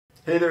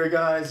Hey there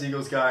guys,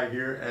 Eagles Guy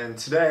here, and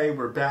today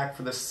we're back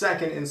for the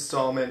second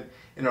installment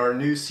in our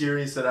new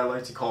series that I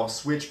like to call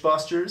Switch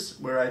Busters,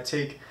 where I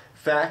take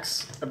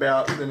facts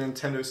about the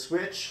Nintendo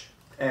Switch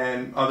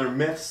and other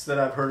myths that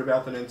I've heard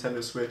about the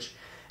Nintendo Switch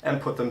and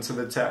put them to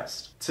the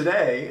test.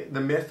 Today, the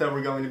myth that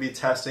we're going to be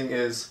testing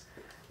is,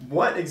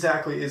 what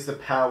exactly is the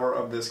power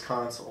of this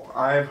console?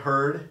 I've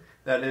heard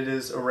that it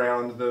is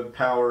around the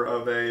power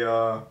of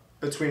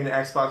between an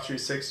Xbox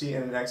 360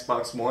 and an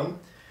Xbox One.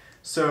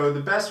 So the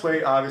best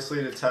way,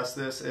 obviously, to test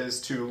this is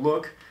to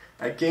look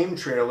at game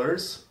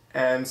trailers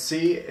and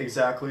see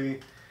exactly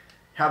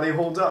how they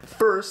hold up.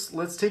 First,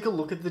 let's take a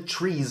look at the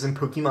trees in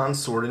Pokemon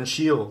Sword and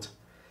Shield.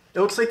 It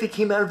looks like they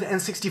came out of the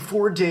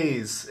N64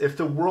 days. If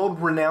the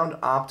world-renowned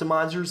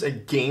optimizers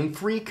at Game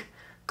Freak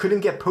couldn't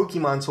get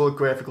Pokemon to look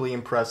graphically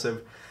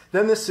impressive,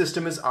 then the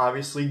system is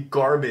obviously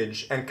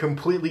garbage and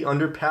completely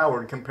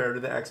underpowered compared to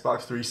the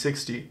Xbox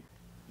 360.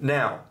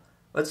 Now,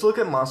 let's look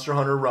at Monster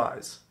Hunter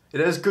Rise. It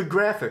has good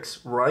graphics,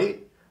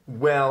 right?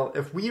 Well,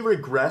 if we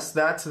regress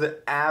that to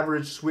the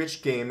average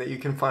Switch game that you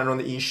can find on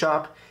the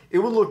eShop, it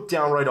would look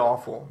downright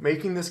awful,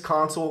 making this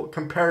console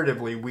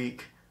comparatively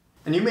weak.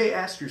 And you may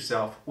ask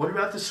yourself, what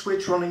about the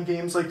Switch running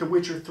games like The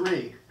Witcher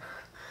 3?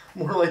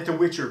 More like The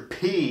Witcher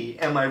P,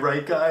 am I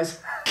right,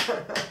 guys?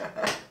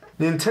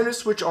 Nintendo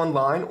Switch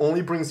Online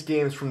only brings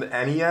games from the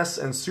NES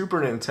and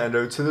Super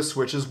Nintendo to the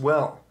Switch as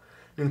well.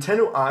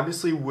 Nintendo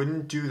obviously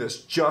wouldn't do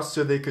this just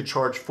so they could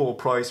charge full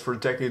price for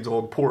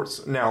decades-old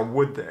ports, now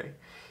would they?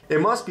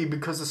 It must be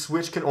because the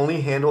Switch can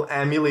only handle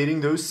emulating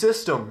those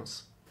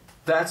systems.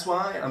 That's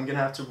why I'm going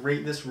to have to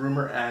rate this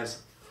rumor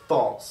as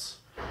false.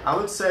 I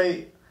would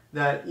say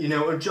that,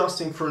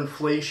 adjusting for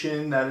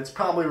inflation, that it's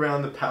probably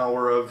around the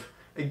power of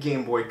a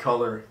Game Boy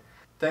Color.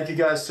 Thank you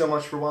guys so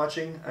much for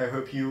watching. I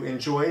hope you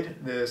enjoyed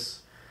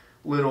this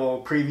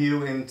little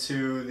preview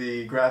into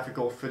the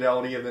graphical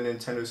fidelity of the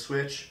Nintendo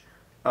Switch.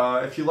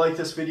 If you like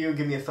this video,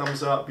 give me a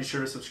thumbs up. Be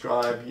sure to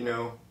subscribe,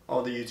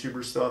 all the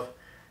YouTuber stuff.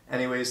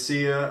 Anyways,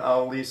 see ya.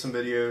 I'll leave some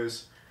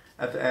videos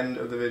at the end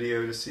of the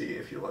video to see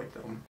if you like them.